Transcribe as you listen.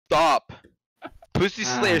Stop. Pussy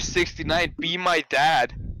Slayer 69, be my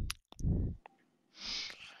dad.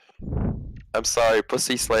 I'm sorry,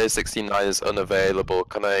 Pussy Slayer 69 is unavailable.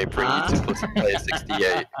 Can I bring you to Pussy Slayer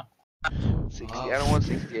 68? 60, I don't want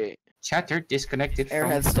 68. Chatter disconnected from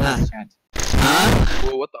Airhead the start. chat. Huh?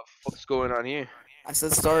 Whoa, what the fuck's going on here? I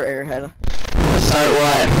said start Airhead. Start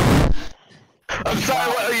what? I'm sorry,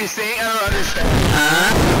 what are you saying? I don't understand.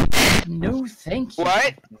 Huh? No, thank you.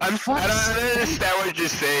 What? I don't understand what you're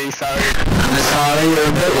saying, sorry. I'm sorry, you're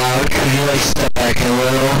a bit loud. Could you like step back a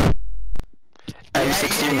little? I'm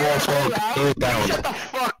 60 volts old. Down. Shut the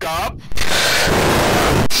fuck up!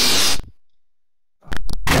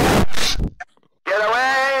 Get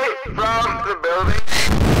away from the building!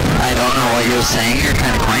 I don't know what you're saying. You're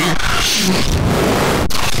kind of quiet.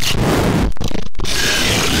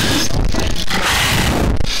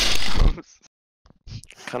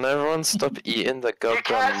 Can everyone stop eating the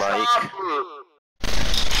goddamn mic?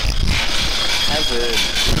 Heaven.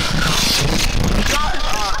 Shut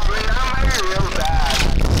up, dude, I'm real bad.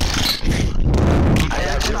 I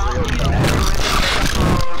am real bad.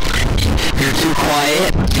 You're too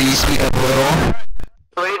quiet. Can you speak up a little?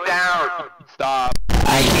 Lay down. Stop.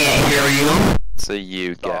 I can't hear you. So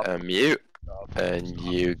you get a mute, and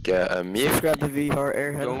you get a mute, Grab the VR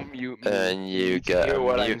Airhead. Don't mute me. and you get Hear a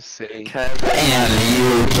what I'm mute. saying. Kevin. And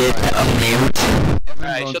you get a mute.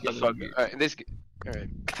 Alright, shut the fuck up. Alright, this. Alright.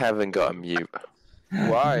 Kevin got a mute.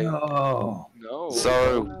 Why? No. No.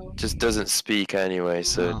 So, just doesn't speak anyway,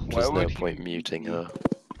 so Why there's no would he- point muting her.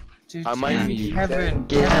 Dude, I might be- Kevin,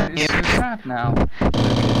 Kevin is your chat now.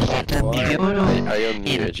 Get the mute. I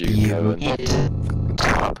unmuted you, Kevin.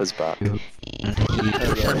 Papa's back.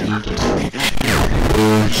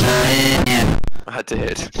 I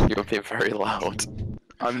did. You were being very loud.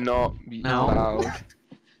 I'm not being No. loud.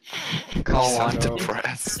 Call You sound one.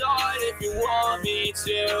 depressed.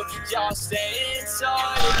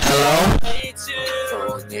 Hello?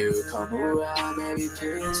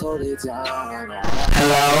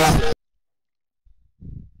 Hello?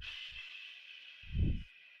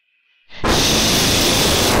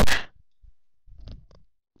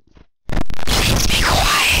 Please be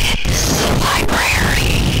quiet. This is a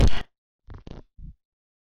library.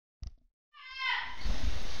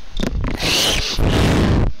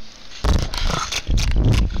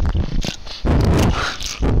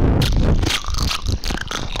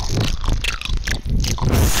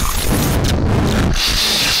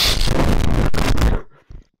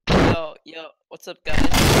 Yo, what's up,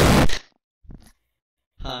 guys?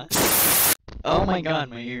 Huh? Oh my god,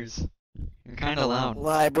 my ears. You're kinda loud.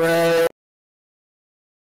 Library.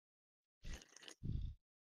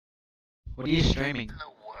 What are you streaming?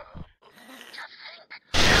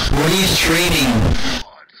 What are you streaming?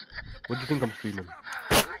 What do you think I'm streaming?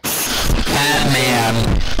 Batman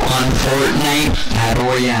on Fortnite Battle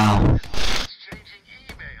Royale.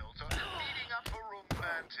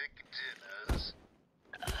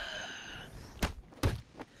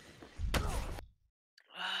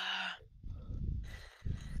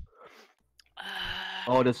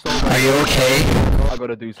 Oh, there's so Are much. you okay? I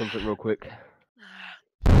gotta do something real quick.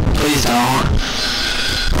 Please don't.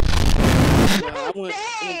 I want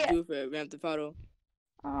to do it for Grand Theft Auto.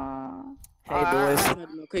 Hey boys. I had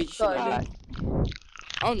no crazy shit like that.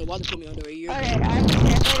 I don't know why they put me under a year. Okay, I'm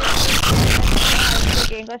translating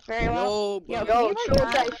speak English very well. Yo, bro. Yo, chill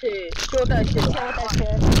with that shit. Chill with that shit. Chill with that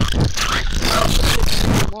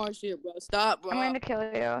shit. More shit, bro. Stop, bro. I'm going to kill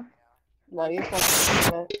you. No, you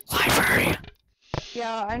fucking Library. Yo,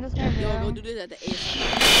 I'm just gonna do Yo, go do this at the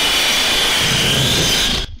ASMR.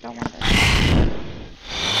 Don't want this.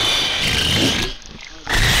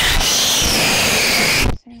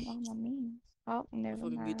 Saying all my memes. Oh, never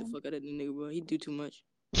Fucking beat the mind. fuck out of the nigga, bro. He do too much.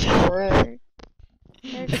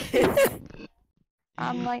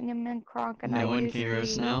 I'm Lightning Man Croc and No I one use can hear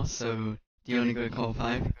us the- now, so do you wanna go call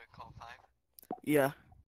 5? Yeah.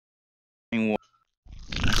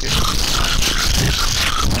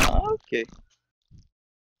 Okay.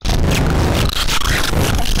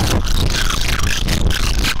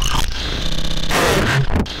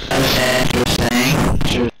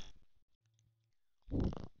 Interesting.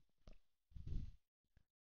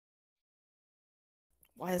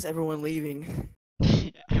 Why is everyone leaving?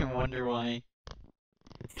 I wonder why.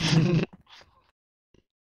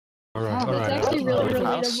 Alright, Oh, that's actually really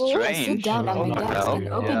relatable. I sit down on my desk and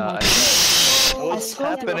open my book. I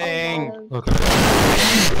scroll through all the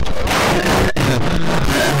Okay.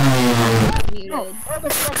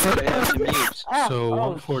 muted. So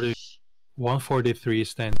 143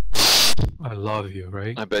 stands. I love you,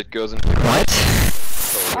 right? I bet girls in What?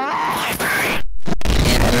 Library.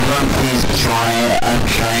 everyone please try it. I'm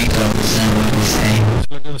trying to understand what he's saying.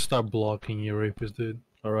 I'm gonna start blocking you, rapist dude.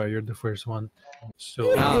 Alright, you're the first one.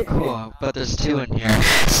 So Oh, cool. But there's 2 in here.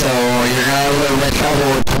 So you're gonna have a little bit of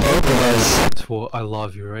trouble with both of us. that's what I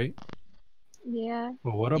love you, right? Yeah.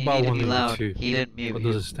 Well, what You about need to be 182? loud. He didn't mute What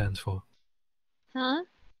you. does it stand for? Huh?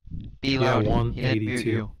 Be Yeah, loud. He didn't mute 182.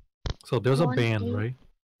 you. So there's a band, 182? right?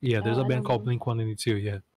 Yeah, there's Oh, a I band don't called know. Blink 182.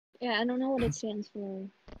 Yeah. Yeah, I don't know what it stands for.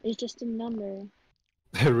 It's just a number.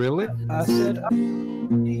 Really? I said. What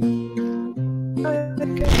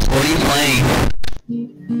are you playing?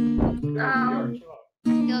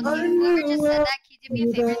 Yo, whoever just said that, can you do me a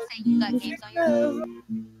favor and say you got games on your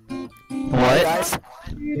phone? What? Guys, I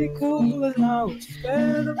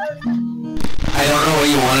don't know what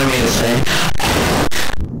you wanted me to say.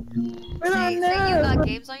 Say you got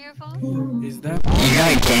games on your phone? Is that? You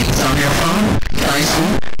got games on your phone? Can I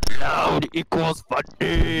see? Loud equals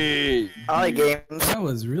funny. I like games. That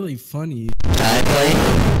was really funny. Can I play?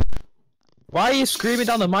 Why are you screaming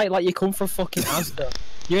down the mic like you come from fucking Asda?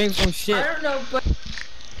 You ain't from shit. I don't know, but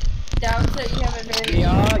down that you have a very.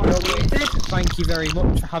 Yeah, you're muted. Thank you very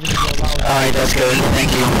much for having your loud. Alright, that's good.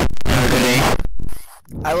 Thank you. Have a good day.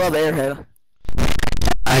 I love Airhead.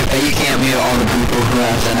 I bet you can't mute all the people who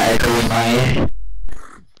have an echo in my...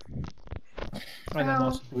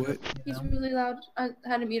 What? He's really loud. I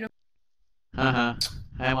had to mute him. Haha.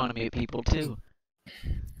 I want to mute people too.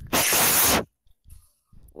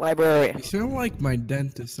 Library. You sound like my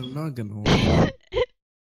dentist. I'm not gonna lie.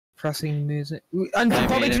 Pressing music. And I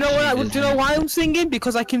Bobby, made do you him know what? change Do you his know why I'm singing?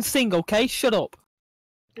 Because I can sing. Okay, shut up.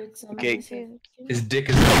 Okay. His dick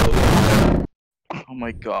is low. Oh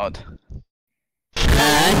my god.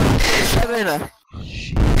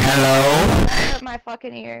 Hello. Hurt my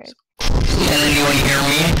fucking ears. Can anyone hear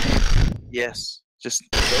me? Yes. Just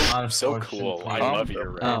So cool. I love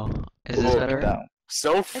your rap. Oh, is this better? down.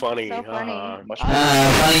 So funny. so funny. Much Funny,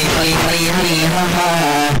 ha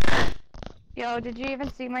ha. Yo, did you even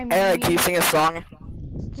see my Hey, meme? can you sing a song?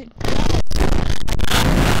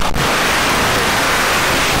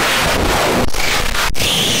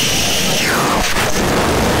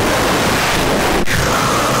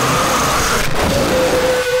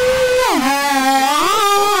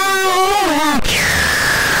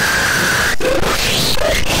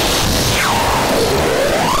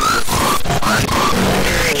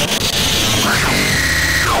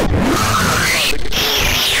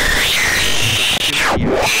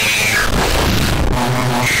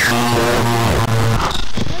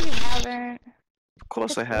 No, you haven't. Of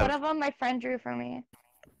course I One have. of them my friend drew for me.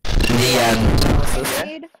 The end.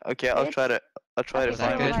 Made? Okay, I'll try to That's find the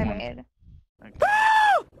good? one it. I made.